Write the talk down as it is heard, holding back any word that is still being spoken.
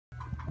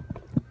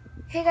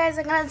Hey guys,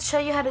 I'm gonna show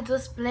you how to do a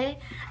split.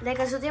 Like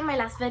I showed you in my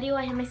last video,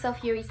 I hit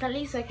myself here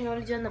recently, so I can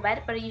only do it on the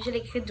bed, but I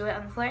usually could do it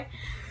on the floor.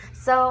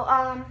 So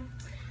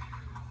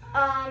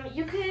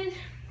you could,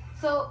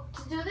 so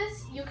to do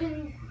this, you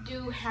can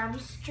do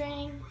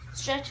hamstring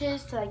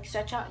stretches to like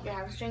stretch out your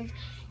hamstrings.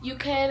 You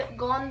could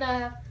go on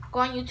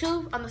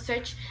YouTube on the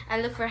search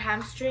and look for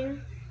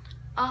hamstring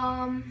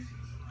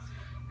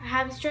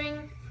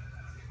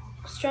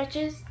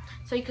stretches,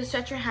 so you can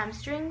stretch your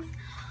hamstrings.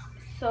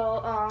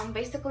 So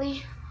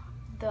basically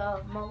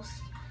the most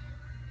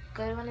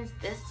good one is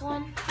this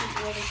one. You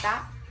do it like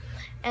that,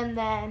 and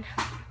then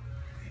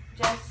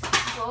just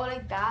go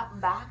like that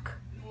back,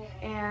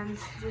 and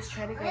just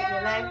try to grab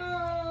your leg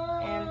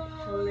and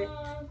pull it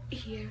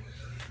here.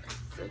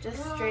 So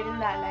just straighten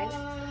that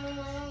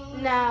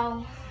leg.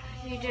 Now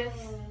you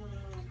just,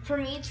 for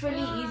me it's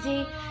really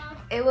easy.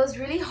 It was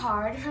really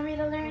hard for me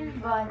to learn,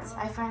 but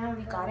I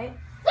finally got it.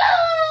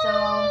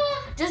 So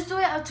just do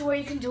it up to where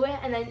you can do it,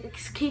 and then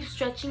keep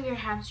stretching your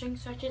hamstring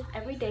stretches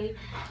every day,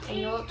 and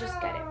you'll just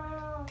get it.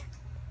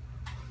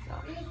 So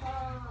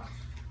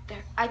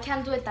there, I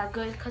can't do it that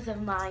good because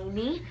of my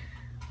knee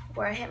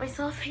where I hit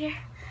myself here.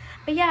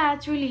 But yeah,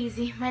 it's really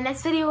easy. My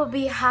next video will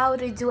be how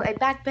to do a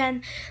back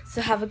bend.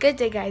 So have a good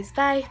day, guys.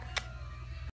 Bye.